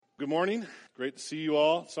Good morning. Great to see you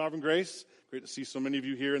all, Sovereign Grace. Great to see so many of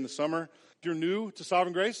you here in the summer. If you're new to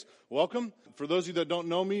Sovereign Grace, welcome. For those of you that don't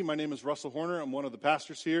know me, my name is Russell Horner. I'm one of the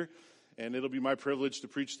pastors here, and it'll be my privilege to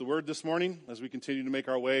preach the word this morning as we continue to make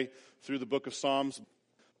our way through the book of Psalms.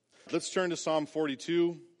 Let's turn to Psalm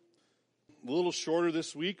 42. A little shorter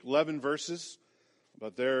this week, 11 verses,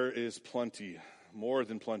 but there is plenty, more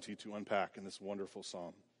than plenty to unpack in this wonderful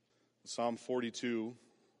psalm. Psalm 42,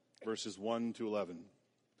 verses 1 to 11.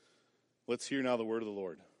 Let's hear now the word of the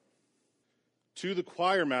Lord. To the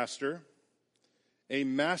choir master, a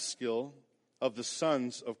maskil of the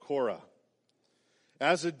sons of Korah.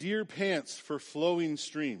 As a deer pants for flowing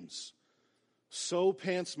streams, so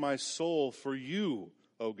pants my soul for you,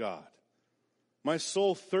 O God. My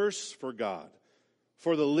soul thirsts for God,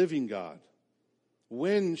 for the living God.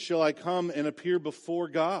 When shall I come and appear before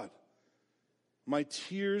God? My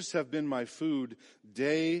tears have been my food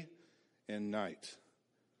day and night,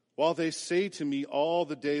 while they say to me all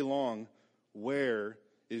the day long, where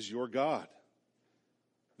is your God?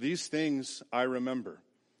 These things I remember,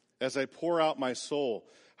 as I pour out my soul,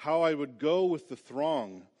 how I would go with the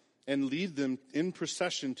throng and lead them in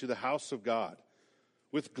procession to the house of God,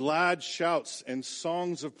 with glad shouts and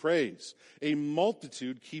songs of praise, a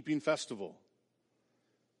multitude keeping festival.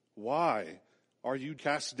 Why are you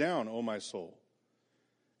cast down, O my soul?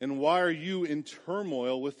 And why are you in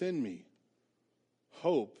turmoil within me?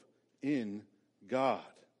 Hope in God,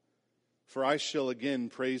 for I shall again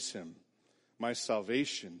praise him, my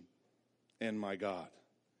salvation and my God.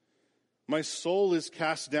 My soul is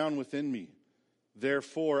cast down within me,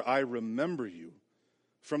 therefore I remember you.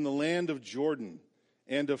 From the land of Jordan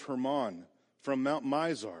and of Hermon, from Mount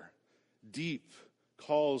Mizar, deep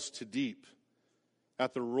calls to deep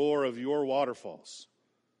at the roar of your waterfalls.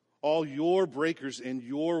 All your breakers and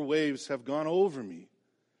your waves have gone over me.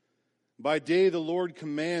 By day the Lord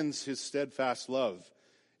commands his steadfast love,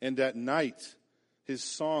 and at night his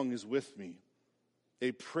song is with me,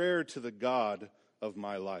 a prayer to the God of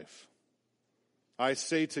my life. I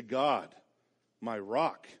say to God, my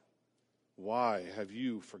rock, why have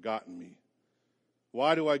you forgotten me?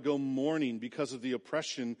 Why do I go mourning because of the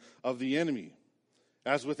oppression of the enemy?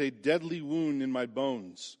 As with a deadly wound in my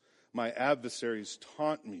bones, my adversaries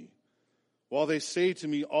taunt me, while they say to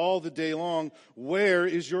me all the day long, where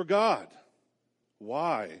is your God?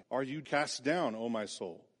 Why are you cast down, O my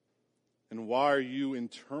soul? And why are you in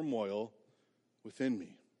turmoil within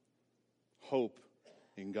me? Hope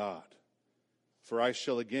in God, for I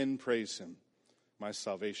shall again praise him, my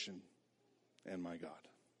salvation and my God.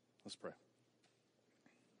 Let's pray.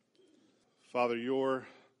 Father, your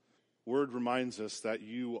word reminds us that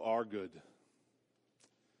you are good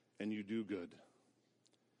and you do good.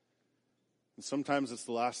 And sometimes it's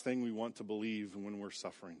the last thing we want to believe when we're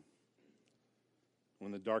suffering,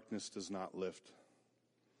 when the darkness does not lift.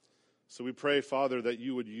 So we pray, Father, that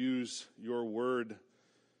you would use your word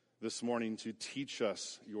this morning to teach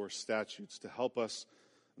us your statutes, to help us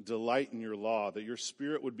delight in your law, that your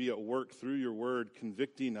Spirit would be at work through your word,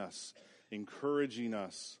 convicting us, encouraging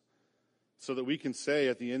us, so that we can say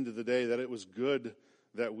at the end of the day that it was good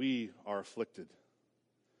that we are afflicted,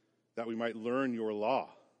 that we might learn your law,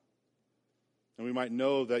 and we might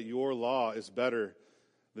know that your law is better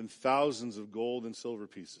than thousands of gold and silver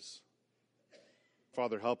pieces.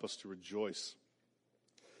 Father, help us to rejoice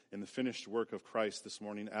in the finished work of Christ this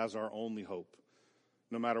morning as our only hope.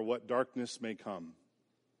 No matter what darkness may come,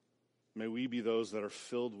 may we be those that are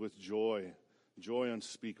filled with joy, joy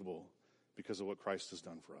unspeakable because of what Christ has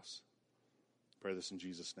done for us. I pray this in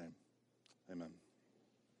Jesus' name. Amen.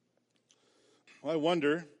 Well, I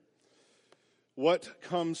wonder what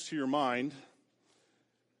comes to your mind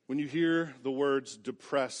when you hear the words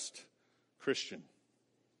depressed Christian.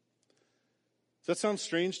 Does that sound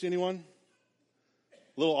strange to anyone?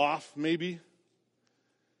 A little off, maybe?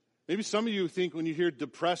 Maybe some of you think when you hear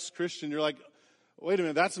depressed Christian, you're like, wait a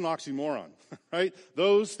minute, that's an oxymoron, right?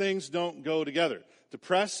 Those things don't go together.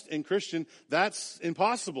 Depressed and Christian, that's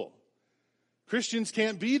impossible. Christians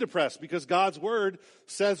can't be depressed because God's word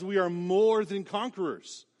says we are more than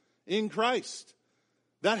conquerors in Christ.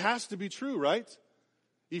 That has to be true, right?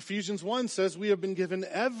 Ephesians 1 says we have been given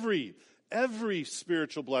every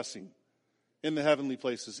spiritual blessing in the heavenly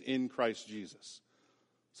places in Christ Jesus.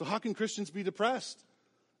 So how can Christians be depressed?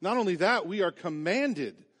 Not only that, we are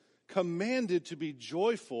commanded to be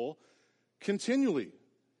joyful continually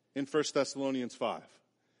in 1 Thessalonians 5.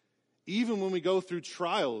 Even when we go through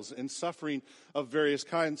trials and suffering of various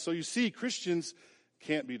kinds. So you see, Christians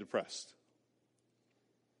can't be depressed.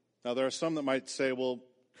 Now there are some that might say, well,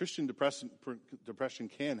 Christian depression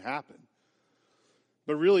can happen.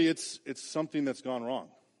 But really, it's something that's gone wrong.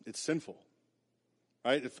 It's sinful.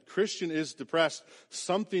 Right? If a Christian is depressed,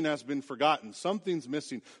 something has been forgotten. Something's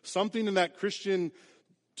missing. Something in that Christian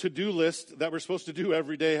to-do list that we're supposed to do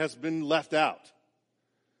every day has been left out.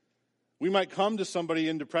 We might come to somebody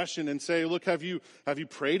in depression and say, look, have you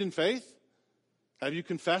prayed in faith? Have you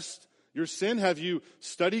confessed your sin? Have you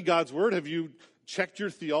studied God's word? Have you checked your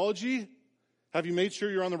theology? Have you made sure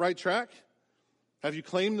you're on the right track? Have you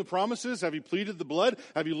claimed the promises? Have you pleaded the blood?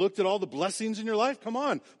 Have you looked at all the blessings in your life? Come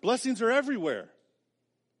on, blessings are everywhere.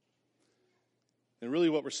 And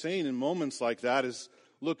really what we're saying in moments like that is,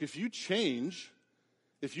 look, if you change,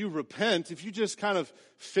 if you repent, if you just kind of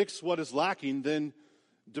fix what is lacking, then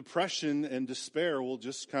depression and despair will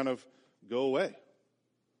just kind of go away.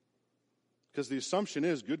 Because the assumption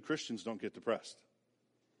is good Christians don't get depressed.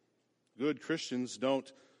 Good Christians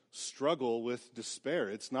don't struggle with despair.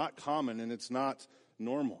 It's not common and it's not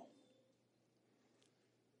normal.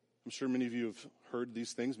 I'm sure many of you have heard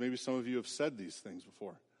these things. Maybe some of you have said these things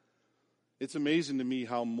before. It's amazing to me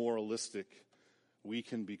how moralistic we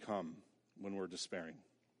can become when we're despairing.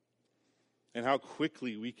 And how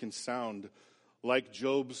quickly we can sound like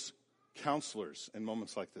Job's counselors in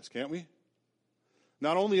moments like this, can't we?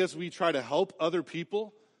 Not only as we try to help other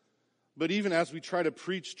people, but even as we try to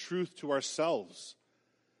preach truth to ourselves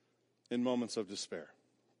in moments of despair.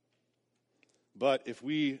 But if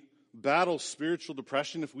we battle spiritual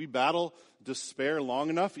depression, if we battle despair long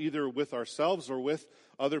enough, either with ourselves or with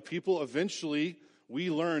other people, eventually we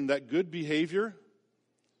learn that good behavior,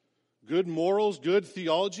 good morals, good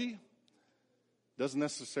theology doesn't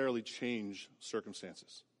necessarily change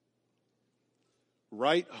circumstances.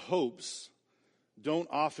 Right hopes don't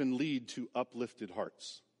often lead to uplifted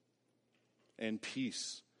hearts and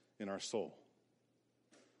peace in our soul.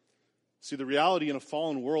 See, the reality in a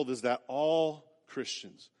fallen world is that all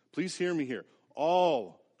Christians, please hear me here,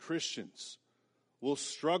 all Christians will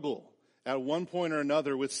struggle at one point or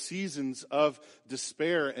another with seasons of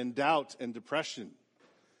despair and doubt and depression.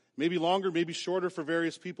 Maybe longer, maybe shorter for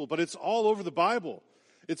various people, but it's all over the Bible.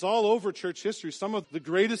 It's all over church history. Some of the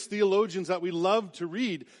greatest theologians that we love to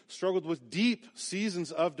read struggled with deep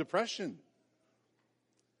seasons of depression.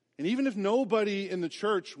 And even if nobody in the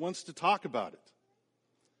church wants to talk about it,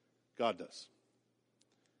 God does.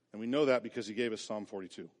 And we know that because he gave us Psalm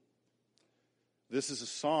 42. This is a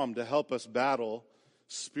psalm to help us battle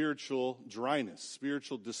spiritual dryness,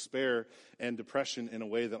 spiritual despair, and depression in a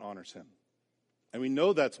way that honors him. And we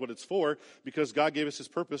know that's what it's for because God gave us his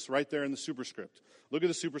purpose right there in the superscript. Look at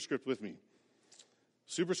the superscript with me.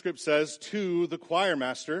 Superscript says, to the choir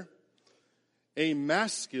master, a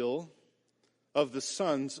maskil of the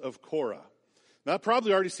sons of Korah. Now, that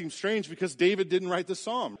probably already seems strange because David didn't write the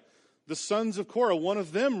psalm. The sons of Korah, one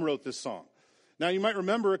of them wrote this song. Now, you might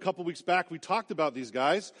remember a couple weeks back we talked about these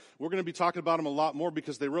guys. We're going to be talking about them a lot more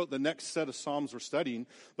because they wrote the next set of psalms we're studying.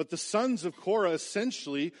 But the sons of Korah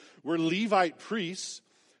essentially were Levite priests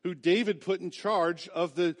who David put in charge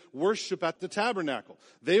of the worship at the tabernacle.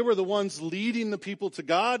 They were the ones leading the people to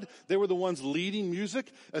God. They were the ones leading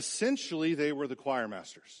music. Essentially, they were the choir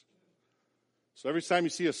masters. So every time you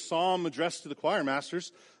see a psalm addressed to the choir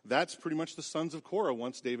masters, that's pretty much the sons of Korah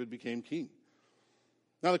once David became king.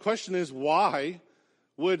 Now the question is, why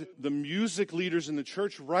would the music leaders in the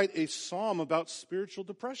church write a psalm about spiritual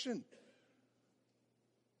depression?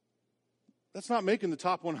 That's not making the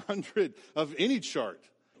top 100 of any chart.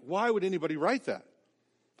 Why would anybody write that?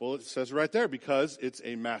 Well, it says right there, because it's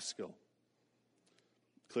a maskil.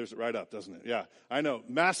 Clears it right up, doesn't it? Yeah, I know.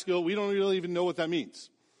 Maskil, we don't really even know what that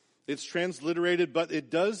means. It's transliterated, but it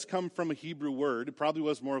does come from a Hebrew word. It probably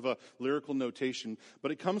was more of a lyrical notation,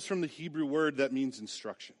 but it comes from the Hebrew word that means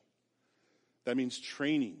instruction. That means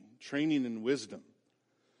training in wisdom.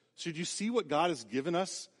 So do you see what God has given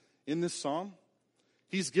us in this psalm?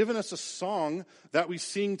 He's given us a song that we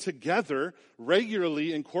sing together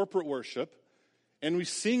regularly in corporate worship, and we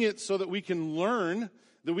sing it so that we can learn,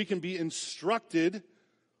 that we can be instructed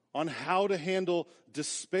on how to handle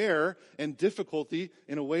despair and difficulty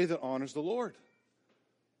in a way that honors the Lord.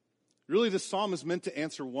 Really, this psalm is meant to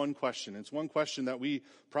answer one question. It's one question that we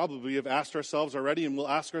probably have asked ourselves already and will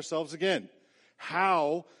ask ourselves again.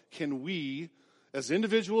 How can we, as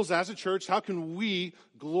individuals, as a church, how can we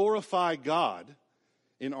glorify God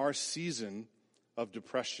in our season of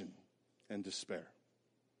depression and despair?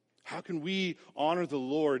 How can we honor the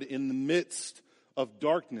Lord in the midst of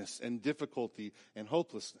darkness and difficulty and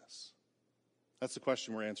hopelessness? That's the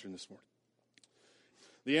question we're answering this morning.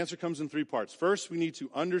 The answer comes in three parts. First, we need to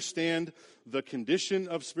understand the condition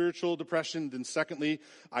of spiritual depression. Then secondly,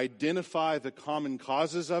 identify the common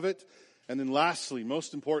causes of it. And then lastly,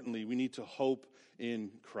 most importantly, we need to hope in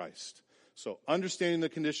Christ. So understanding the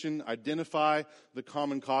condition, identify the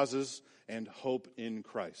common causes, and hope in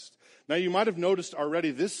Christ. Now you might have noticed already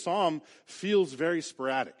this psalm feels very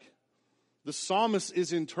sporadic. The psalmist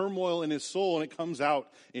is in turmoil in his soul, and it comes out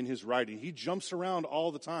in his writing. He jumps around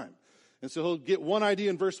all the time. And so he'll get one idea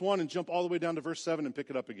in verse 1 and jump all the way down to verse 7 and pick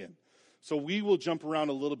it up again. So we will jump around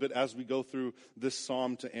a little bit as we go through this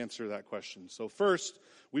psalm to answer that question. So first,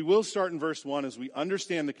 we will start in verse 1 as we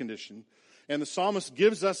understand the condition. And the psalmist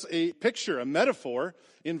gives us a picture, a metaphor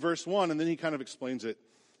in verse 1, and then he kind of explains it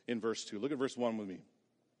in verse 2. Look at verse 1 with me.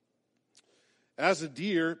 As a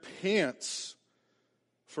deer pants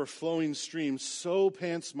for flowing streams, so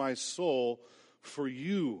pants my soul for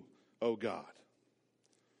you, O God.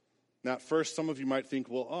 Now, at first, some of you might think,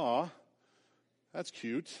 well, that's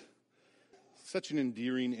cute. Such an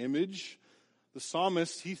endearing image. The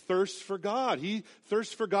psalmist, he thirsts for God. He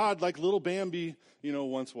thirsts for God like little Bambi,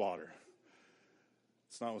 wants water.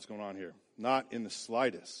 It's not what's going on here. Not in the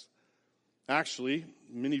slightest. Actually,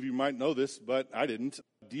 many of you might know this, but I didn't.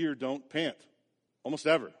 Deer don't pant, almost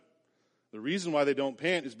ever. The reason why they don't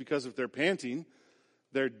pant is because if they're panting,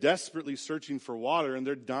 they're desperately searching for water and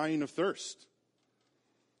they're dying of thirst.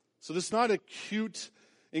 So this is not a cute,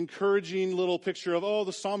 encouraging little picture of,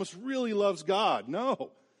 the psalmist really loves God.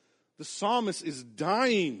 No, the psalmist is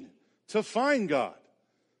dying to find God,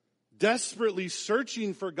 desperately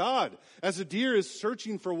searching for God, as a deer is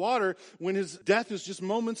searching for water when his death is just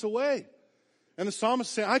moments away. And the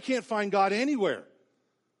psalmist is saying, I can't find God anywhere.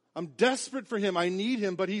 I'm desperate for him. I need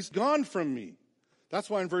him, but he's gone from me.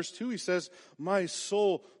 That's why in verse 2 he says, my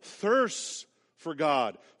soul thirsts for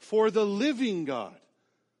God, for the living God.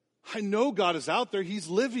 I know God is out there. He's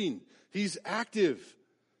living. He's active.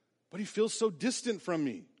 But he feels so distant from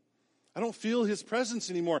me. I don't feel his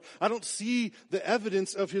presence anymore. I don't see the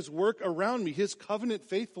evidence of his work around me. His covenant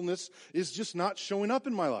faithfulness is just not showing up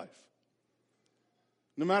in my life.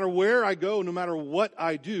 No matter where I go, no matter what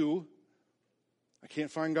I do, I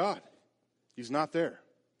can't find God. He's not there.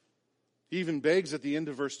 He even begs at the end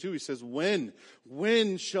of verse 2. He says,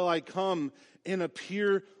 when shall I come and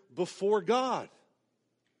appear before God?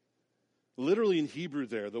 Literally in Hebrew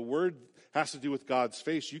there, the word has to do with God's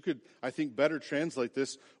face. You could, I think, better translate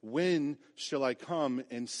this, when shall I come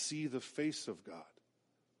and see the face of God?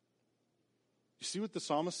 You see what the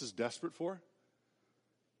psalmist is desperate for?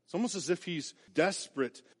 It's almost as if he's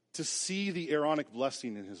desperate to see the Aaronic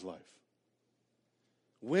blessing in his life.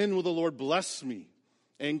 When will the Lord bless me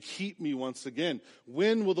and keep me once again?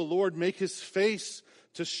 When will the Lord make his face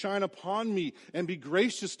to shine upon me and be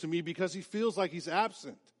gracious to me because he feels like he's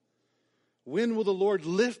absent? When will the Lord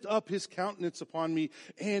lift up his countenance upon me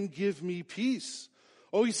and give me peace?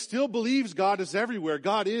 Oh, he still believes God is everywhere.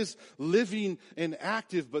 God is living and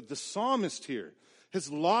active, but the psalmist here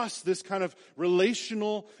has lost this kind of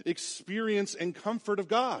relational experience and comfort of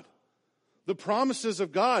God. The promises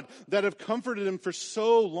of God that have comforted him for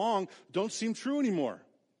so long don't seem true anymore.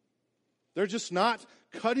 They're just not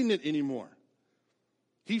cutting it anymore.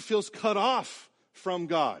 He feels cut off from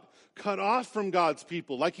God. Cut off from God's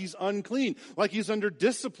people, like he's unclean, like he's under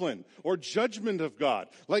discipline or judgment of God,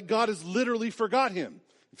 like God has literally forgot him.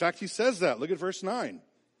 In fact, he says that. Look at verse 9.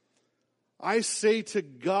 I say to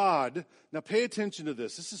God, now pay attention to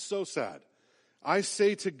this. This is so sad. I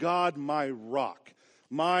say to God, my rock,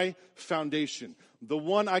 my foundation, the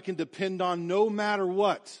one I can depend on no matter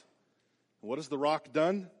what. What has the rock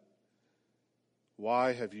done?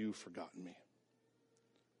 Why have you forgotten me?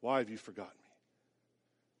 Why have you forgotten me?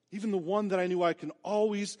 Even the one that I knew I can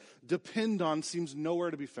always depend on seems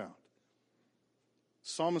nowhere to be found.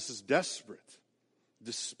 Psalmist is desperate,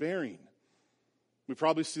 despairing. We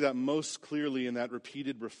probably see that most clearly in that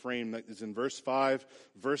repeated refrain that is in verse 5,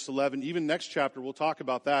 verse 11. Even next chapter, we'll talk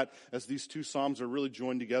about that as these two psalms are really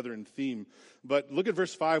joined together in theme. But look at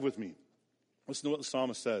verse 5 with me. Listen to what the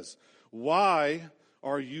psalmist says. Why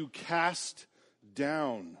are you cast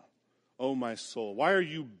down, O my soul? Why are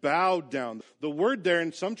you bowed down? The word there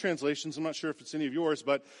in some translations, I'm not sure if it's any of yours,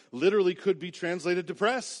 but literally could be translated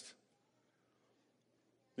depressed.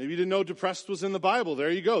 Maybe you didn't know depressed was in the Bible.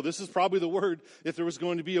 There you go. This is probably the word, if there was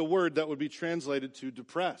going to be a word that would be translated to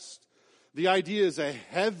depressed. The idea is a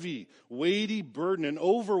heavy, weighty burden, an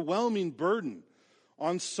overwhelming burden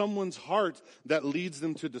on someone's heart that leads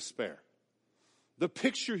them to despair. The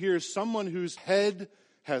picture here is someone whose head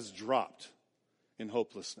has dropped in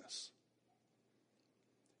hopelessness.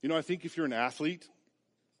 I think if you're an athlete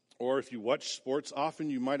or if you watch sports often,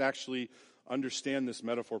 you might actually understand this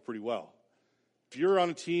metaphor pretty well. If you're on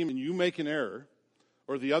a team and you make an error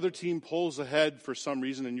or the other team pulls ahead for some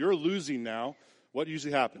reason and you're losing now, what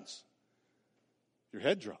usually happens? Your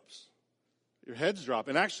head drops. Your heads drop.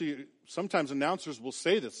 And actually, sometimes announcers will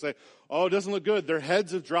say this. Say, oh, it doesn't look good. Their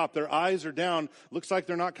heads have dropped. Their eyes are down. Looks like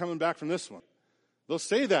they're not coming back from this one. They'll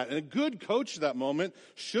say that. And a good coach at that moment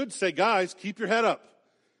should say, guys, keep your head up.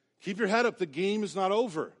 Keep your head up. The game is not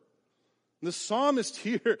over. And the psalmist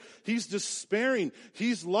here, he's despairing.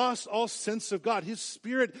 He's lost all sense of God. His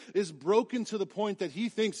spirit is broken to the point that he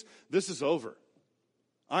thinks, this is over.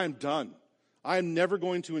 I am done. I am never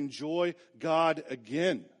going to enjoy God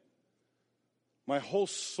again. My whole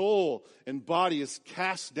soul and body is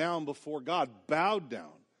cast down before God, bowed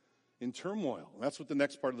down in turmoil. And that's what the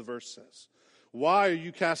next part of the verse says. Why are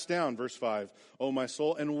you cast down, verse 5, O my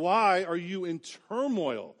soul, and why are you in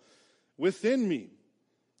turmoil within me?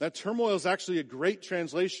 That turmoil is actually a great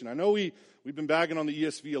translation. I know we've been bagging on the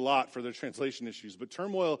ESV a lot for their translation issues, but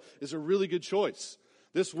turmoil is a really good choice.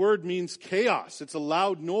 This word means chaos. It's a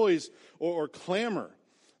loud noise or clamor.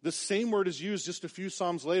 The same word is used just a few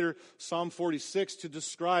Psalms later, Psalm 46, to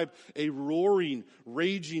describe a roaring,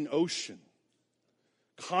 raging ocean.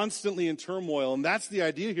 Constantly in turmoil. And that's the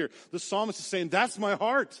idea here. The psalmist is saying, that's my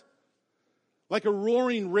heart. Like a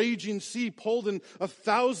roaring, raging sea pulled in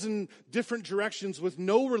 1,000 different directions with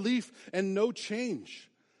no relief and no change.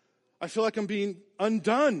 I feel like I'm being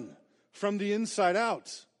undone from the inside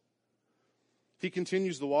out. He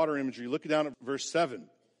continues the water imagery. Look down at verse 7.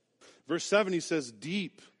 Verse 7, he says,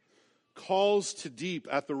 deep calls to deep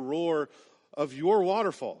at the roar of your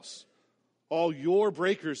waterfalls. All your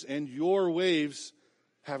breakers and your waves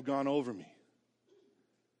have gone over me.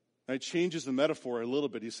 Now, it changes the metaphor a little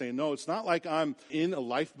bit. He's saying, no, it's not like I'm in a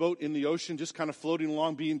lifeboat in the ocean, just kind of floating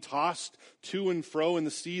along, being tossed to and fro in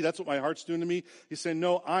the sea. That's what my heart's doing to me. He's saying,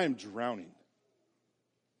 no, I am drowning.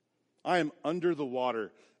 I am under the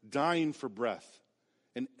water, dying for breath.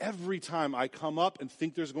 And every time I come up and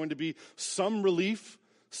think there's going to be some relief,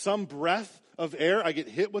 some breath of air, I get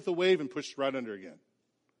hit with a wave and pushed right under again.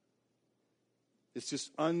 It's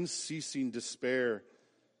just unceasing despair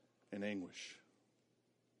and anguish.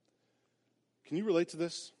 Can you relate to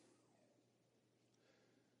this?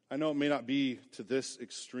 I know it may not be to this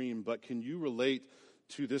extreme, but can you relate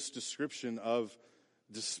to this description of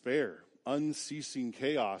despair, unceasing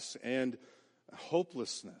chaos, and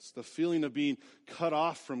hopelessness, the feeling of being cut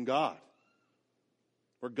off from God,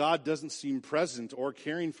 where God doesn't seem present or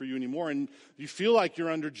caring for you anymore, and you feel like you're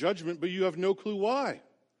under judgment, but you have no clue why?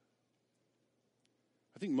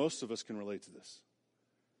 I think most of us can relate to this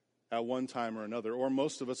at one time or another, or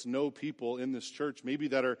most of us know people in this church maybe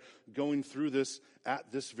that are going through this at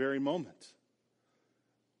this very moment.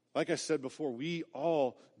 Like I said before, we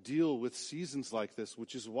all deal with seasons like this,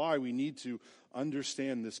 which is why we need to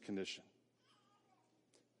understand this condition.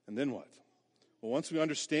 And then what? Well, once we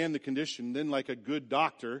understand the condition, then like a good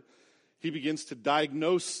doctor, he begins to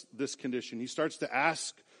diagnose this condition. He starts to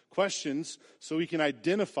ask questions so he can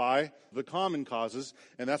identify the common causes,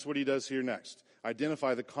 and that's what he does here next.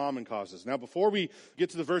 Identify the common causes. Now, before we get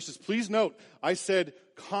to the verses, please note, I said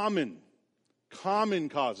common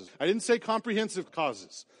causes. I didn't say comprehensive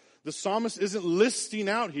causes. The psalmist isn't listing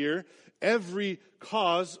out here every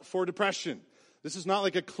cause for depression. This is not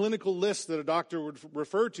like a clinical list that a doctor would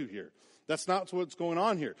refer to here. That's not what's going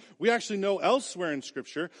on here. We actually know elsewhere in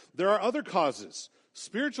Scripture there are other causes,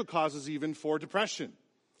 spiritual causes even, for depression.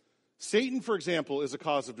 Satan, for example, is a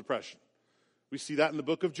cause of depression. We see that in the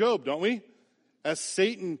book of Job, don't we? As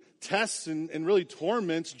Satan tests and really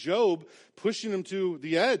torments Job, pushing him to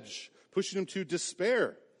the edge, pushing him to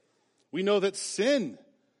despair. We know that sin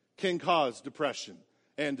can cause depression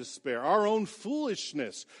and despair. Our own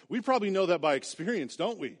foolishness. We probably know that by experience,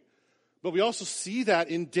 don't we? But we also see that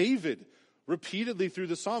in David repeatedly through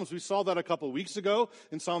the Psalms. We saw that a couple of weeks ago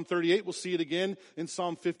in Psalm 38. We'll see it again in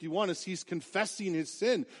Psalm 51 as he's confessing his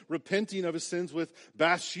sin, repenting of his sins with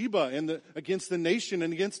Bathsheba and against the nation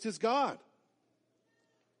and against his God.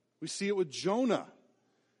 We see it with Jonah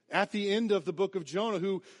at the end of the book of Jonah,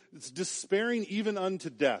 who is despairing even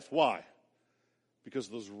unto death. Why? Because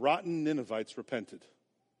those rotten Ninevites repented.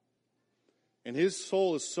 And his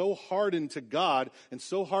soul is so hardened to God and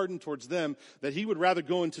so hardened towards them that he would rather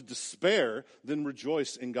go into despair than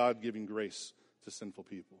rejoice in God giving grace to sinful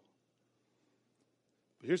people.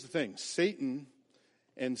 But here's the thing. Satan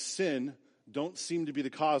and sin don't seem to be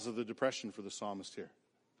the cause of the depression for the psalmist here.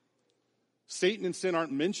 Satan and sin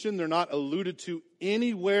aren't mentioned. They're not alluded to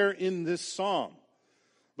anywhere in this psalm.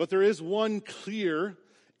 But there is one clear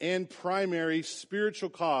and primary spiritual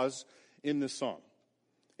cause in this psalm.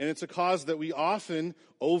 And it's a cause that we often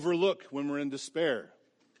overlook when we're in despair,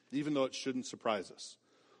 even though it shouldn't surprise us.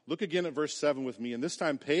 Look again at verse 7 with me, and this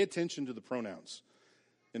time pay attention to the pronouns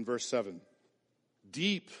in verse 7.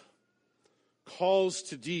 Deep calls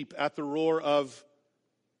to deep at the roar of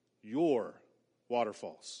your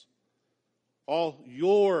waterfalls. All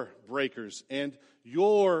your breakers and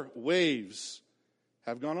your waves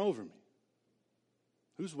have gone over me.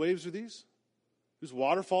 Whose waves are these? Whose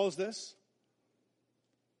waterfall is this?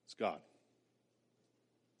 It's God.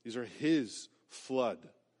 These are his flood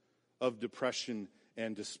of depression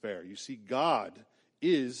and despair. You see, God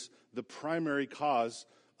is the primary cause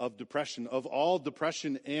of depression, of all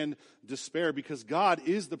depression and despair, because God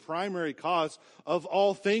is the primary cause of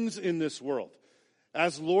all things in this world.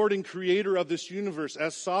 As Lord and creator of this universe,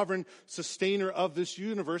 as sovereign sustainer of this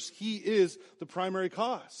universe, he is the primary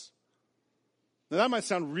cause. Now that might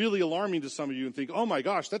sound really alarming to some of you and think, oh my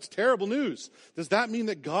gosh, that's terrible news. Does that mean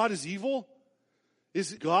that God is evil?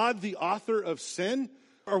 Is God the author of sin?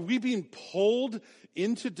 Are we being pulled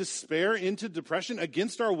into despair, into depression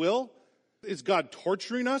against our will? Is God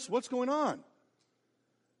torturing us? What's going on?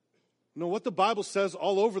 No, what the Bible says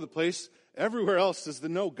all over the place, everywhere else, is that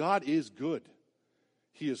no, God is good.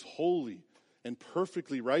 He is holy and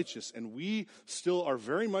perfectly righteous, and we still are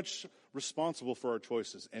very much responsible for our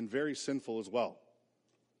choices and very sinful as well.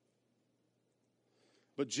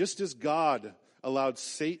 But just as God allowed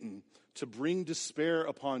Satan to bring despair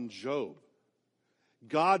upon Job,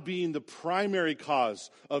 God being the primary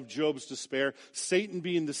cause of Job's despair, Satan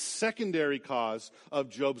being the secondary cause of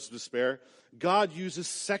Job's despair, God uses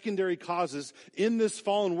secondary causes in this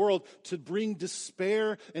fallen world to bring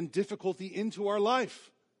despair and difficulty into our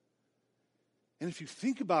life. And if you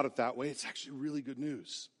think about it that way, it's actually really good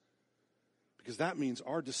news. Because that means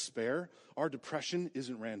our despair, our depression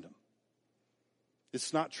isn't random.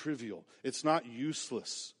 It's not trivial. It's not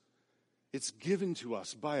useless. It's given to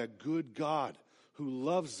us by a good God who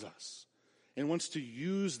loves us and wants to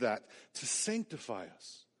use that to sanctify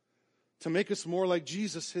us, to make us more like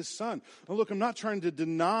Jesus, his son. Now look, I'm not trying to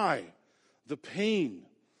deny the pain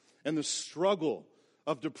and the struggle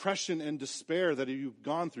of depression and despair that you've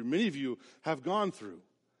gone through. Many of you have gone through.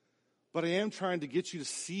 But I am trying to get you to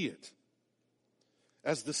see it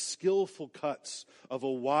as the skillful cuts of a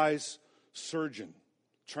wise surgeon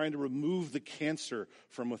trying to remove the cancer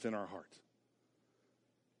from within our heart.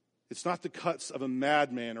 It's not the cuts of a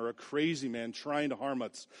madman or a crazy man trying to harm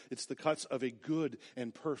us. It's the cuts of a good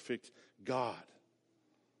and perfect God.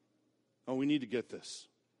 Oh, we need to get this.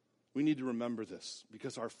 We need to remember this,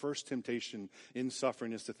 because our first temptation in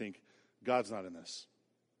suffering is to think, God's not in this.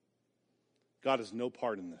 God has no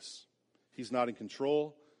part in this. He's not in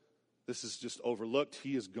control. This is just overlooked.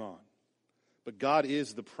 He is gone. But God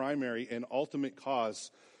is the primary and ultimate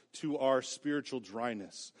cause to our spiritual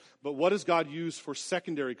dryness. But what does God use for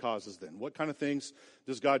secondary causes then? What kind of things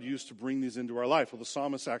does God use to bring these into our life? Well, the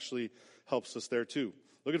psalmist actually helps us there too.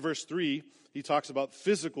 Look at verse 3. He talks about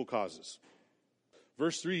physical causes.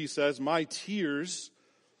 Verse 3, he says, my tears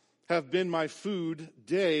have been my food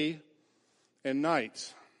day and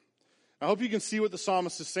night. I hope you can see what the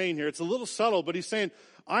psalmist is saying here. It's a little subtle, but he's saying,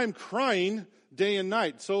 I'm crying day and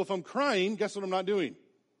night. So if I'm crying, guess what I'm not doing?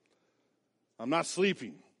 I'm not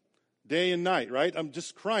sleeping day and night, right? I'm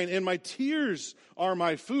just crying. And my tears are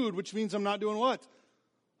my food, which means I'm not doing what?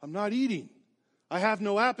 I'm not eating. I have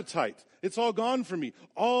no appetite. It's all gone from me.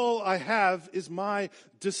 All I have is my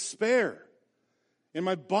despair. And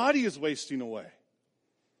my body is wasting away.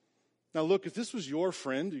 Now look, if this was your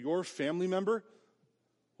friend, your family member,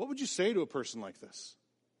 what would you say to a person like this?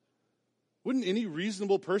 Wouldn't any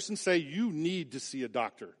reasonable person say, you need to see a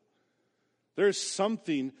doctor? There's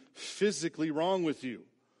something physically wrong with you.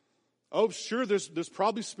 Oh, sure, there's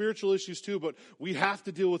probably spiritual issues too, but we have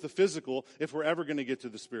to deal with the physical if we're ever going to get to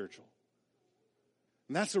the spiritual.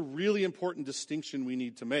 And that's a really important distinction we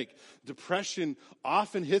need to make. Depression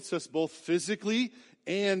often hits us both physically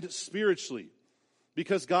and spiritually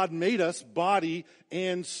because God made us body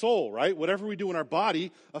and soul, right? Whatever we do in our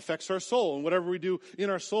body affects our soul, and whatever we do in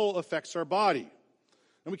our soul affects our body.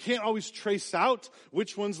 And we can't always trace out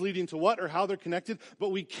which one's leading to what or how they're connected, but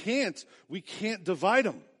we can't divide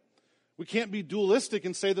them. We can't be dualistic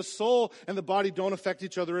and say the soul and the body don't affect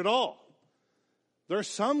each other at all. There are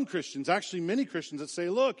some Christians, actually many Christians, that say,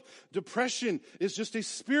 look, depression is just a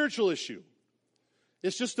spiritual issue.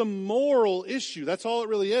 It's just a moral issue. That's all it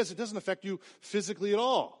really is. It doesn't affect you physically at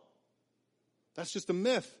all. That's just a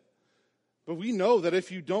myth. But we know that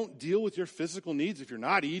if you don't deal with your physical needs, if you're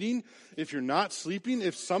not eating, if you're not sleeping,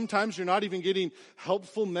 if sometimes you're not even getting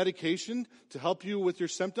helpful medication to help you with your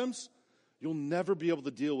symptoms, you'll never be able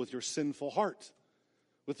to deal with your sinful heart,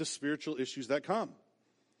 with the spiritual issues that come.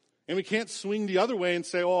 And we can't swing the other way and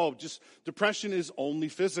say, oh, just depression is only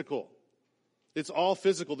physical. It's all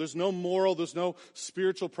physical. There's no moral, there's no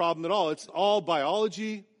spiritual problem at all. It's all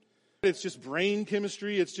biology. It's just brain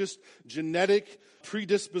chemistry. It's just genetic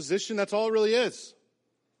predisposition. That's all it really is.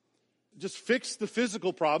 Just fix the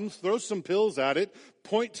physical problems, throw some pills at it,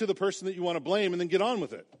 point to the person that you want to blame, and then get on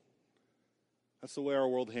with it. That's the way our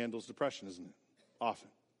world handles depression, isn't it? Often.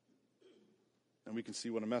 And we can see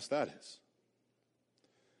what a mess that is.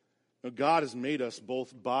 Now, God has made us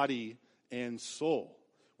both body and soul,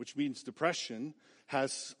 which means depression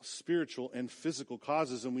has spiritual and physical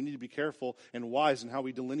causes, and we need to be careful and wise in how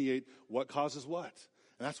we delineate what causes what.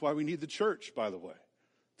 And that's why we need the church, by the way,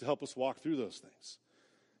 to help us walk through those things.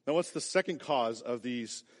 Now, what's the second cause of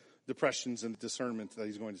these depressions and discernment that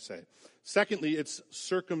he's going to say? Secondly, it's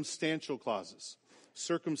circumstantial causes.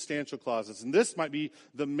 Circumstantial causes. And this might be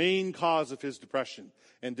the main cause of his depression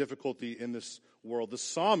and difficulty in this world. The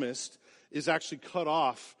psalmist is actually cut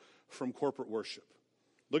off from corporate worship.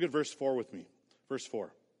 Look at verse 4 with me. Verse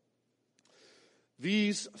 4.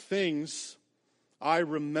 These things I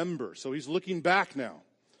remember. So he's looking back now.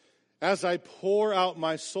 As I pour out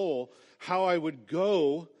my soul, how I would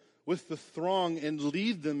go with the throng and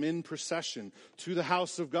lead them in procession to the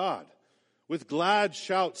house of God, with glad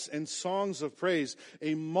shouts and songs of praise,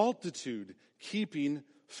 a multitude keeping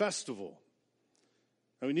festival.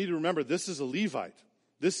 Now we need to remember, this is a Levite.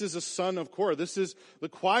 This is a son of Korah. This is the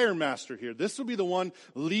choir master here. This will be the one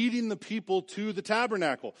leading the people to the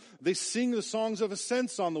tabernacle. They sing the songs of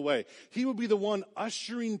ascents on the way. He will be the one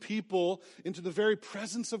ushering people into the very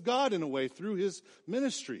presence of God in a way through his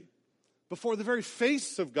ministry, before the very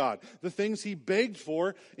face of God, the things he begged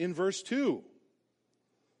for in verse 2.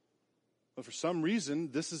 But for some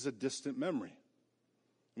reason, this is a distant memory.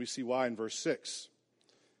 We see why in verse 6.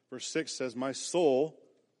 Verse 6 says, my soul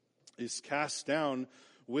is cast down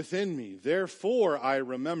within me. Therefore I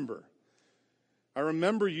remember. I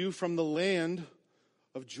remember you from the land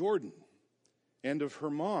of Jordan and of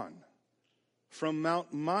Hermon, from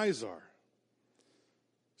Mount Mizar.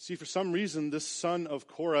 See, for some reason, this son of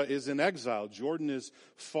Korah is in exile. Jordan is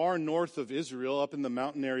far north of Israel, up in the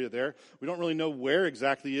mountain area there. We don't really know where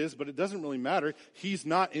exactly he is, but it doesn't really matter. He's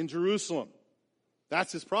not in Jerusalem.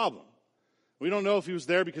 That's his problem. We don't know if he was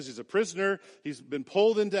there because he's a prisoner, he's been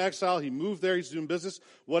pulled into exile, he moved there, he's doing business.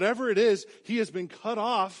 Whatever it is, he has been cut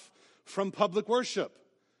off from public worship,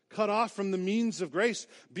 cut off from the means of grace,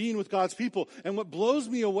 being with God's people. And what blows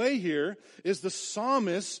me away here is the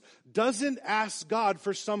psalmist doesn't ask God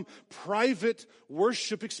for some private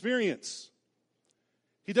worship experience.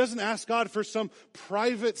 He doesn't ask God for some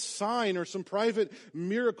private sign or some private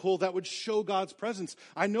miracle that would show God's presence.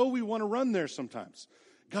 I know we want to run there sometimes.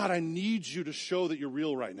 God, I need you to show that you're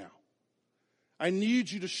real right now. I need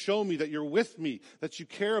you to show me that you're with me, that you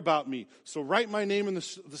care about me. So write my name in the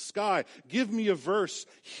sky. Give me a verse.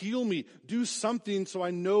 Heal me. Do something so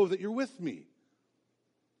I know that you're with me.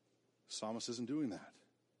 The psalmist isn't doing that.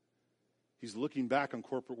 He's looking back on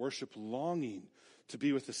corporate worship, longing to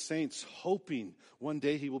be with the saints, hoping one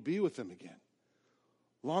day he will be with them again.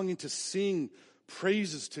 Longing to sing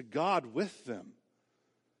praises to God with them.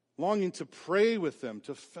 Longing to pray with them,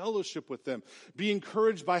 to fellowship with them, be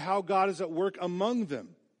encouraged by how God is at work among them,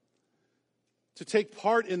 to take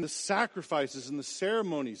part in the sacrifices and the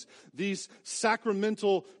ceremonies, these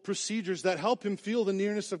sacramental procedures that help him feel the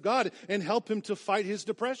nearness of God and help him to fight his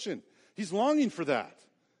depression. He's longing for that,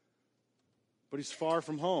 but he's far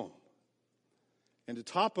from home. And to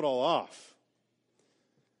top it all off,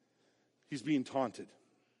 he's being taunted.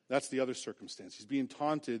 That's the other circumstance. He's being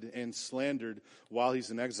taunted and slandered while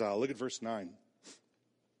he's in exile. Look at verse 9.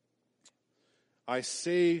 I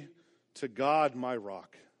say to God, my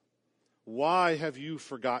rock, why have you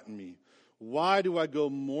forgotten me? Why do I go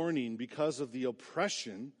mourning because of the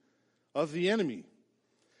oppression of the enemy?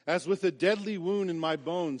 As with a deadly wound in my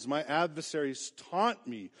bones, my adversaries taunt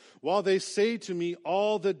me, while they say to me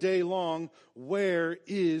all the day long, where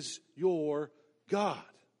is your God?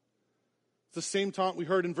 It's the same taunt we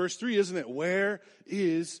heard in verse 3, isn't it? Where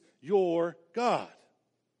is your God?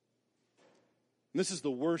 And this is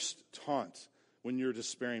the worst taunt when you're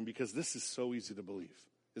despairing, because this is so easy to believe,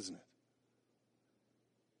 isn't it?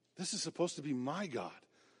 This is supposed to be my God,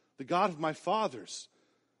 the God of my fathers,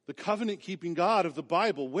 the covenant-keeping God of the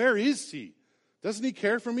Bible. Where is he? Doesn't he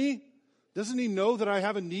care for me? Doesn't he know that I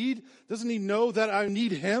have a need? Doesn't he know that I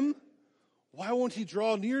need him? Why won't he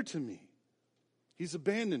draw near to me? He's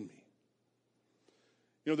abandoned me.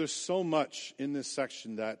 You know, there's so much in this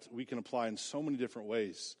section that we can apply in so many different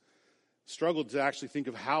ways. Struggled to actually think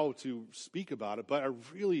of how to speak about it, but I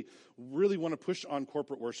really, really want to push on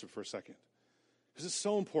corporate worship for a second, because it's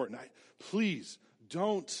so important. Please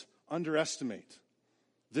don't underestimate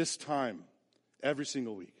this time every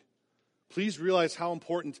single week. Please realize how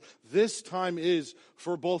important this time is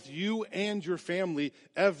for both you and your family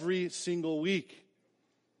every single week.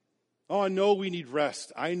 Oh, I know we need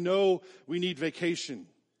rest. I know we need vacation.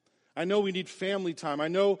 I know we need family time. I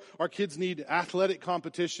know our kids need athletic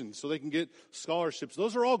competitions so they can get scholarships.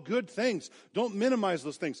 Those are all good things. Don't minimize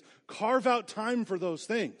those things. Carve out time for those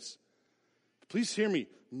things. Please hear me.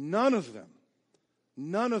 None of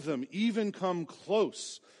them even come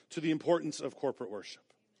close to the importance of corporate worship.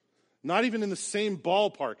 Not even in the same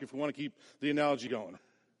ballpark, if we want to keep the analogy going.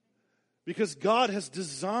 Because God has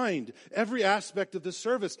designed every aspect of this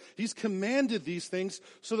service. He's commanded these things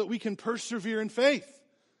so that we can persevere in faith.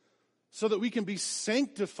 So that we can be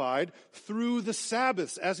sanctified through the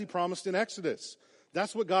Sabbaths, as He promised in Exodus.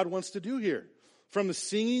 That's what God wants to do here. From the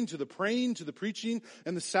singing, to the praying, to the preaching,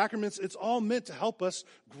 and the sacraments, it's all meant to help us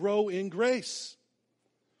grow in grace.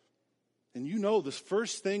 And you know, the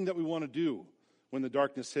first thing that we want to do when the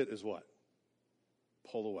darkness hit is what?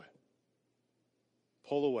 Pull away.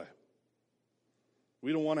 Pull away.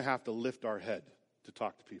 We don't want to have to lift our head to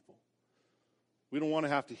talk to people. We don't want to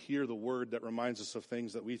have to hear the word that reminds us of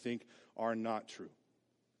things that we think are not true.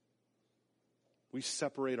 We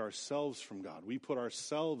separate ourselves from God. We put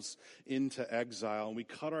ourselves into exile, and we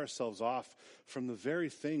cut ourselves off from the very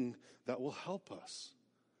thing that will help us.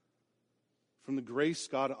 From the grace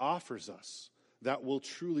God offers us that will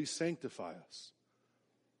truly sanctify us.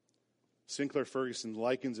 Sinclair Ferguson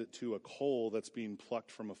likens it to a coal that's being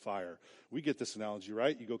plucked from a fire. We get this analogy,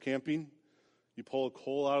 right? You go camping, you pull a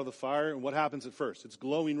coal out of the fire, and what happens at first? It's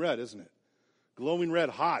glowing red, isn't it? Glowing red,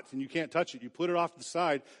 hot, and you can't touch it. You put it off to the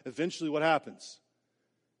side. Eventually, what happens?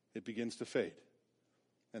 It begins to fade.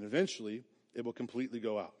 And eventually, it will completely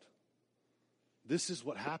go out. This is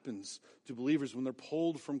what happens to believers when they're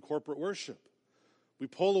pulled from corporate worship. We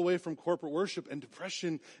pull away from corporate worship, and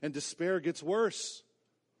depression and despair gets worse.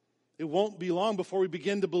 It won't be long before we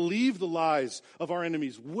begin to believe the lies of our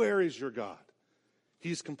enemies. Where is your God?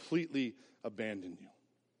 He's completely abandoned you.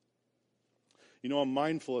 You know, I'm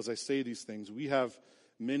mindful as I say these things. We have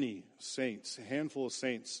many saints, a handful of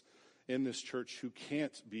saints in this church who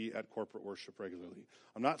can't be at corporate worship regularly.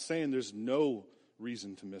 I'm not saying there's no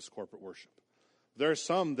reason to miss corporate worship. There are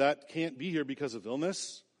some that can't be here because of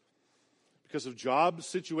illness, because of job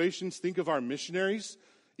situations. Think of our missionaries,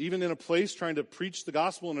 even in a place trying to preach the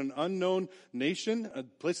gospel in an unknown nation, a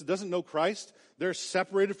place that doesn't know Christ. They're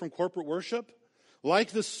separated from corporate worship. Like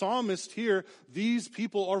the psalmist here, these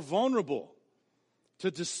people are vulnerable to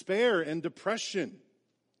despair and depression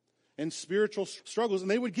and spiritual struggles. And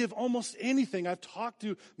they would give almost anything. I've talked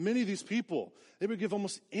to many of these people. They would give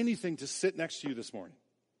almost anything to sit next to you this morning,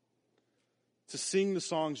 to sing the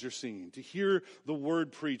songs you're singing, to hear the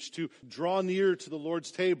word preached, to draw near to the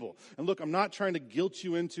Lord's table. And look, I'm not trying to guilt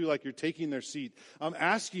you into like you're taking their seat. I'm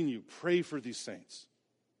asking you, pray for these saints.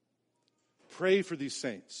 Pray for these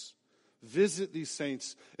saints. Visit these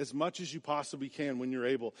saints as much as you possibly can when you're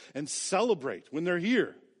able, and celebrate when they're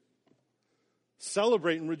here.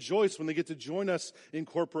 Celebrate and rejoice when they get to join us in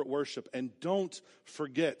corporate worship. And don't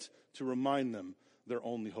forget to remind them their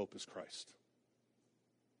only hope is Christ.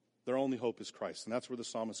 Their only hope is Christ. And that's where the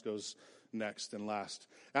psalmist goes next and last.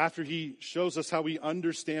 After he shows us how we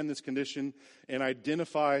understand this condition and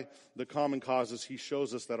identify the common causes, he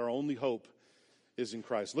shows us that our only hope is in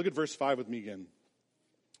Christ. Look at verse 5 with me again.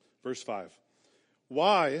 Verse 5.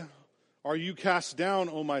 Why are you cast down,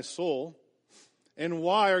 O my soul? And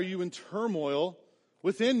why are you in turmoil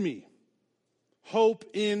within me? Hope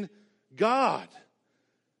in God.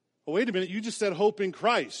 Oh, wait a minute, you just said hope in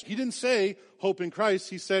Christ. He didn't say hope in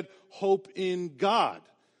Christ, he said hope in God.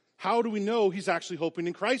 How do we know he's actually hoping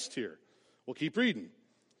in Christ here? Well, keep reading.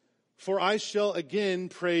 For I shall again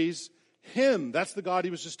praise him. That's the God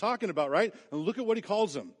he was just talking about, right? And look at what he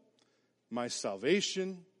calls him. My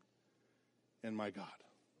salvation and my God.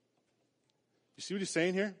 You see what he's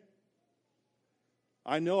saying here?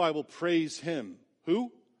 I know I will praise him.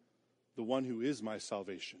 Who? The one who is my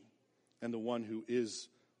salvation and the one who is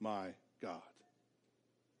my God.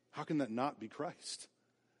 How can that not be Christ?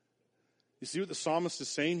 You see what the psalmist is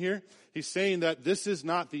saying here? He's saying that this is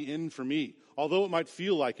not the end for me, although it might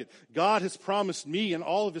feel like it. God has promised me and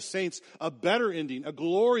all of his saints a better ending, a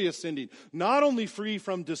glorious ending, not only free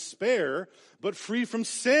from despair, but free from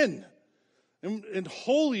sin. And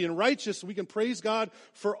holy and righteous, we can praise God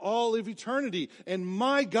for all of eternity. And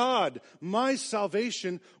my God, my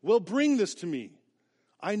salvation will bring this to me.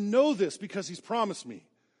 I know this because he's promised me.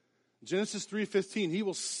 Genesis 3:15, he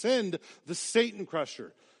will send the Satan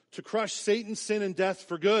crusher to crush Satan, sin, and death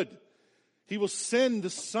for good. He will send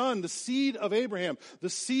the son, the seed of Abraham, the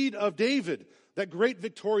seed of David, that great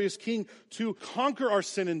victorious king, to conquer our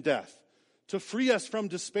sin and death, to free us from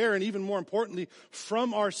despair, and even more importantly,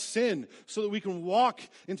 from our sin, so that we can walk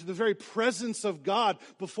into the very presence of God,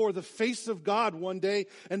 before the face of God one day,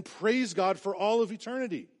 and praise God for all of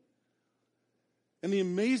eternity. And the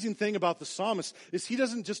amazing thing about the psalmist is he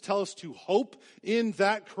doesn't just tell us to hope in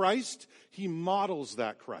that Christ, he models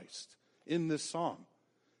that Christ in this psalm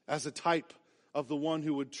as a type of the one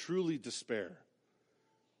who would truly despair.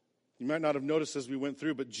 You might not have noticed as we went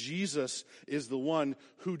through, but Jesus is the one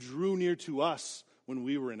who drew near to us when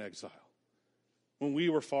we were in exile, when we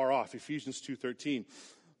were far off, Ephesians 2:13.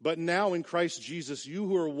 But now in Christ Jesus, you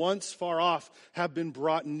who were once far off have been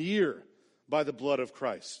brought near by the blood of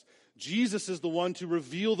Christ. Jesus is the one to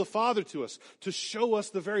reveal the Father to us, to show us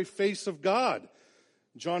the very face of God.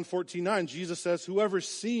 John 14:9, Jesus says, whoever's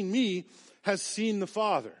seen me has seen the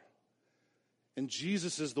Father. And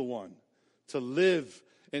Jesus is the one to live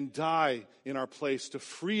and die in our place, to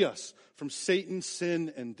free us from Satan,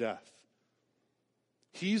 sin, and death.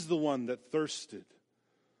 He's the one that thirsted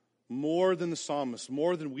more than the psalmist,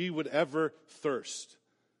 more than we would ever thirst,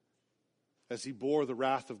 as he bore the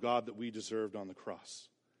wrath of God that we deserved on the cross.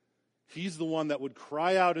 He's the one that would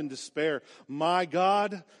cry out in despair, my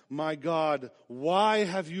God, why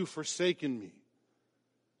have you forsaken me?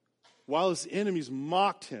 While his enemies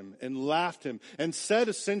mocked him and laughed him and said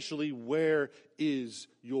essentially, where is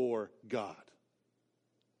your God?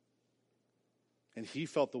 And he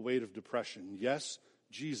felt the weight of depression. Yes,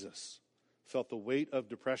 Jesus felt the weight of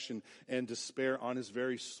depression and despair on his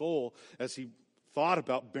very soul as he thought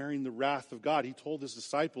about bearing the wrath of God. He told his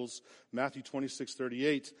disciples, Matthew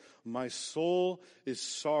 26:38, my soul is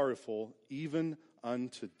sorrowful even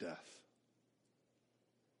unto death.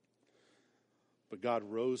 But God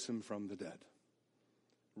rose him from the dead,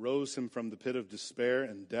 rose him from the pit of despair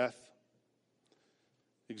and death,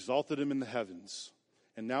 exalted him in the heavens.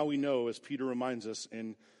 And now we know, as Peter reminds us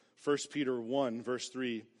in 1 Peter 1, verse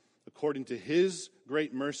 3, according to his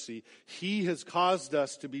great mercy, he has caused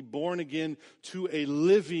us to be born again to a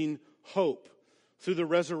living hope through the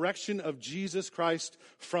resurrection of Jesus Christ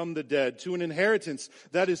from the dead, to an inheritance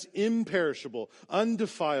that is imperishable,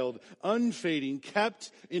 undefiled, unfading,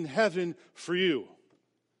 kept in heaven for you.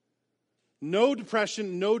 No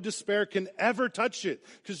depression, no despair can ever touch it,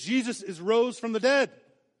 because Jesus is rose from the dead.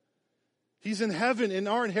 He's in heaven, and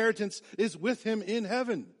our inheritance is with him in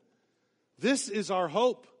heaven. This is our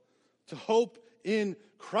hope, to hope in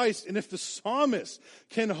Christ. And if the psalmist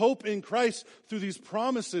can hope in Christ through these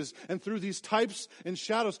promises and through these types and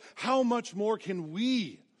shadows, how much more can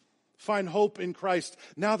we find hope in Christ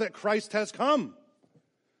now that Christ has come?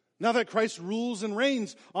 Now that Christ rules and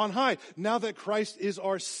reigns on high. Now that Christ is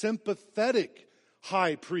our sympathetic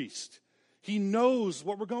high priest. He knows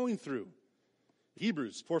what we're going through.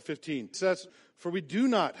 Hebrews 4:15 says, for we do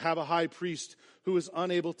not have a high priest who is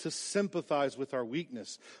unable to sympathize with our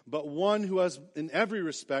weakness, but one who has in every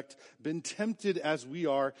respect been tempted as we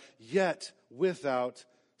are, yet without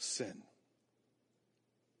sin.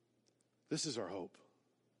 This is our hope.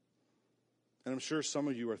 And I'm sure some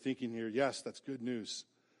of you are thinking here, yes, that's good news.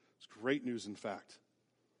 It's great news, in fact.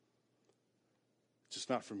 It's just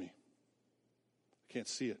not for me. I can't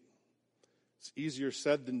see it. It's easier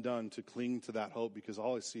said than done to cling to that hope because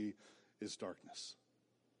all I see is darkness.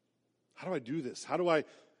 How do I do this? How do I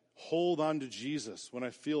hold on to Jesus when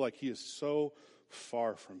I feel like he is so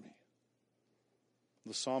far from me?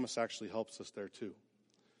 The psalmist actually helps us there too.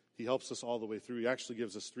 He helps us all the way through. He actually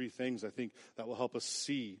gives us three things, I think, that will help us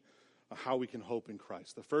see how we can hope in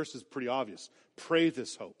Christ. The first is pretty obvious. Pray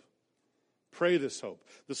this hope. Pray this hope.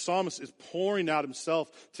 The psalmist is pouring out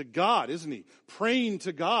himself to God, isn't he? Praying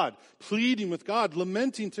to God, pleading with God,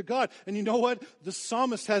 lamenting to God. And you know what? The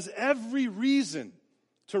psalmist has every reason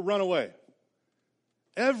to run away.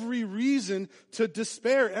 Every reason to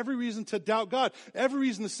despair. Every reason to doubt God. Every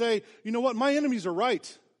reason to say, you know what? My enemies are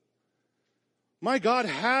right. My God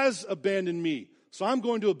has abandoned me, so I'm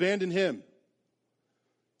going to abandon him.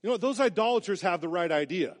 You know what? Those idolaters have the right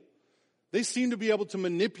idea. They seem to be able to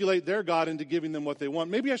manipulate their God into giving them what they want.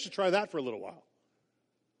 Maybe I should try that for a little while.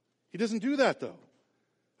 He doesn't do that, though.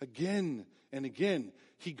 Again and again,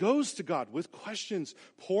 he goes to God with questions,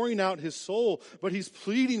 pouring out his soul, but he's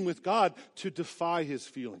pleading with God to defy his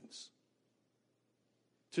feelings,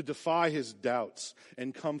 to defy his doubts,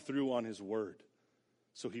 and come through on his word.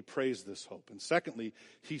 So he prays this hope. And secondly,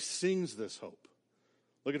 he sings this hope.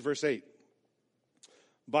 Look at verse 8.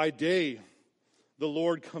 By day, the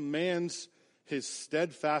Lord commands his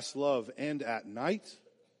steadfast love, and at night,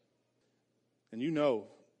 and you know,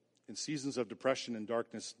 in seasons of depression and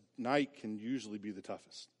darkness, night can usually be the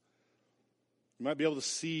toughest. You might be able to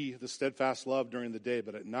see the steadfast love during the day,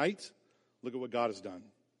 but at night, look at what God has done.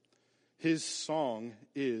 His song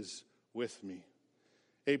is with me,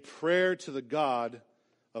 a prayer to the God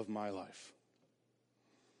of my life.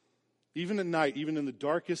 Even at night, even in the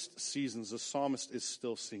darkest seasons, the psalmist is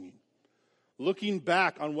still singing. Looking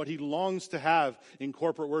back on what he longs to have in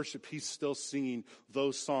corporate worship, he's still singing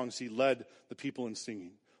those songs he led the people in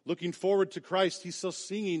singing. Looking forward to Christ, he's still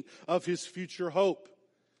singing of his future hope.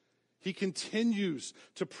 He continues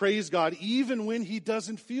to praise God even when he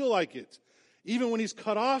doesn't feel like it, even when he's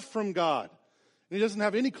cut off from God. And he doesn't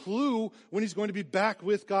have any clue when he's going to be back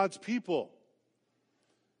with God's people.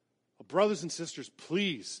 Well, brothers and sisters,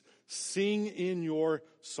 please sing in your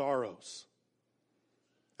sorrows.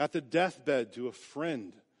 At the deathbed to a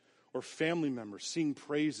friend or family member, sing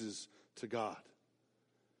praises to God.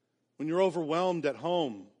 When you're overwhelmed at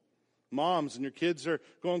home, moms and your kids are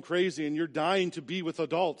going crazy and you're dying to be with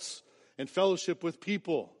adults and fellowship with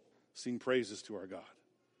people, sing praises to our God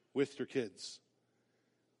with your kids.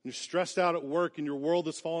 When you're stressed out at work and your world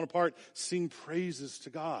is falling apart, sing praises to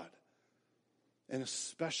God. And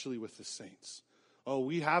especially with the saints. Oh,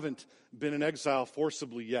 we haven't been in exile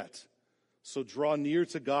forcibly yet. So draw near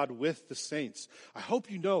to God with the saints. I hope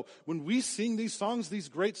you know, when we sing these songs, these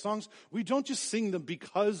great songs, we don't just sing them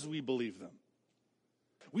because we believe them.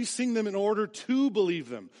 We sing them in order to believe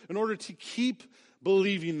them, in order to keep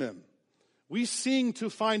believing them. We sing to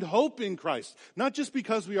find hope in Christ, not just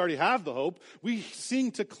because we already have the hope. We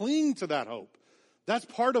sing to cling to that hope. That's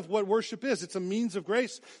part of what worship is. It's a means of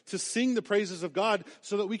grace to sing the praises of God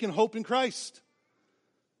so that we can hope in Christ.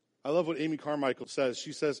 I love what Amy Carmichael says.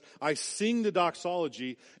 She says, I sing the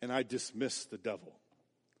doxology and I dismiss the devil.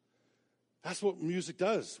 That's what music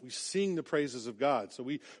does. We sing the praises of God. So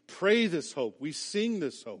we pray this hope. We sing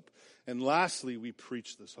this hope. And lastly, we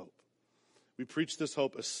preach this hope. We preach this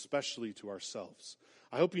hope especially to ourselves.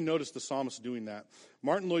 I hope you noticed the psalmist doing that.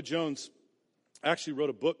 Martin Lloyd-Jones actually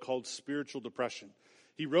wrote a book called Spiritual Depression.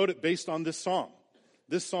 He wrote it based on this psalm.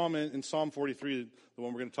 This psalm in Psalm 43, the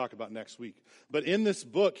one we're going to talk about next week. But in this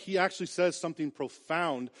book, he actually says something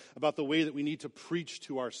profound about the way that we need to preach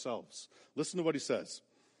to ourselves. Listen to what he says.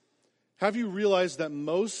 Have you realized that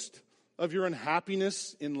most of your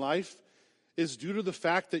unhappiness in life is due to the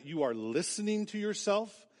fact that you are listening to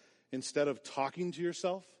yourself instead of talking to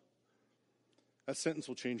yourself? That sentence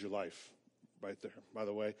will change your life right there, by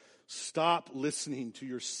the way. Stop listening to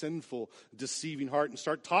your sinful, deceiving heart and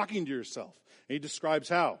start talking to yourself. And he describes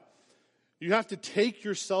how. You have to take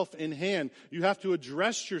yourself in hand. You have to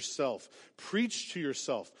address yourself, preach to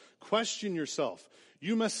yourself, question yourself.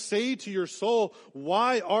 You must say to your soul,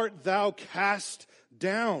 why art thou cast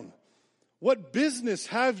down? What business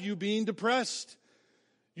have you being depressed?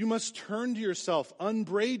 You must turn to yourself,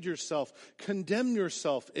 unbraid yourself, condemn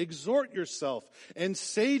yourself, exhort yourself, and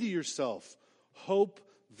say to yourself, hope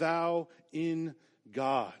thou in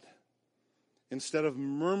God, instead of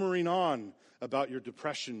murmuring on about your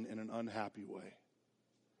depression in an unhappy way. Do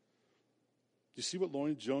you see what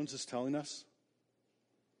Lloyd-Jones is telling us?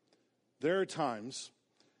 There are times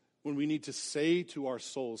when we need to say to our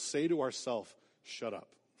souls, say to ourselves, shut up.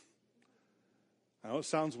 I know it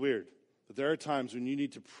sounds weird, but there are times when you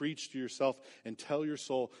need to preach to yourself and tell your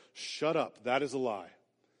soul, shut up, that is a lie.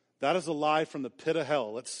 That is a lie from the pit of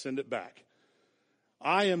hell. Let's send it back.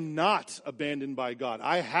 I am not abandoned by God.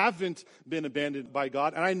 I haven't been abandoned by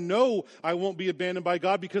God, and I know I won't be abandoned by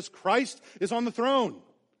God because Christ is on the throne.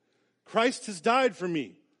 Christ has died for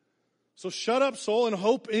me. So shut up, soul, and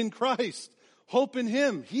hope in Christ. Hope in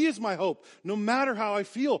Him. He is my hope. No matter how I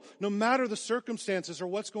feel, no matter the circumstances or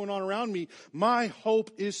what's going on around me, my hope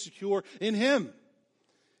is secure in Him.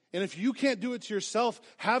 And if you can't do it to yourself,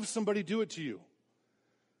 have somebody do it to you.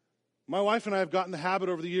 My wife and I have gotten the habit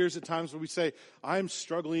over the years at times where we say, I'm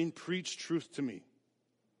struggling, preach truth to me.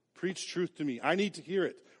 Preach truth to me. I need to hear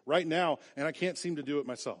it right now, and I can't seem to do it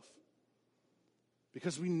myself.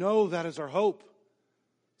 Because we know that is our hope.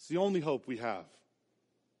 It's the only hope we have.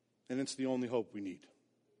 And it's the only hope we need.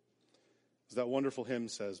 As that wonderful hymn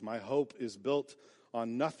says, my hope is built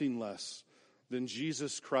on nothing less than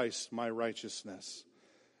Jesus Christ, my righteousness.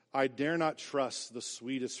 I dare not trust the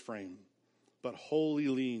sweetest frame, but wholly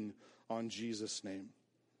lean on Jesus' name.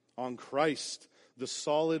 On Christ, the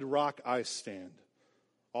solid rock I stand.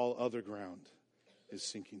 All other ground is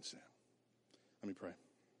sinking sand. Let me pray.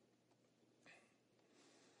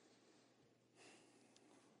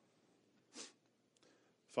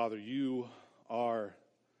 Father, you are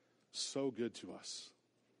so good to us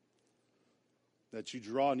that you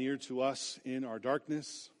draw near to us in our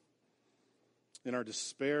darkness, in our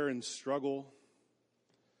despair and struggle.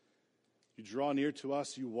 You draw near to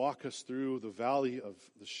us, you walk us through the valley of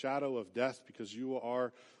the shadow of death because you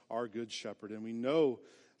are our good shepherd. And we know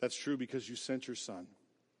That's true because you sent your Son,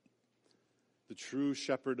 the true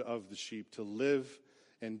shepherd of the sheep, to live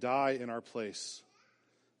and die in our place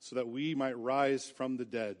so that we might rise from the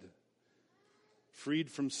dead, freed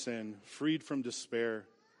from sin, freed from despair,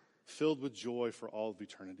 filled with joy for all of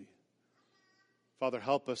eternity. Father,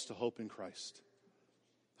 help us to hope in Christ.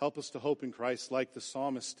 Help us to hope in Christ like the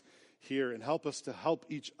psalmist here, and help us to help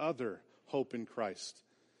each other hope in Christ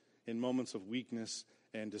in moments of weakness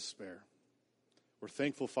and despair. We're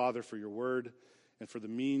thankful, Father, for your word and for the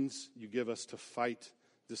means you give us to fight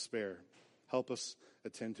despair. Help us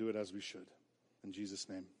attend to it as we should. In Jesus'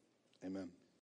 name, amen.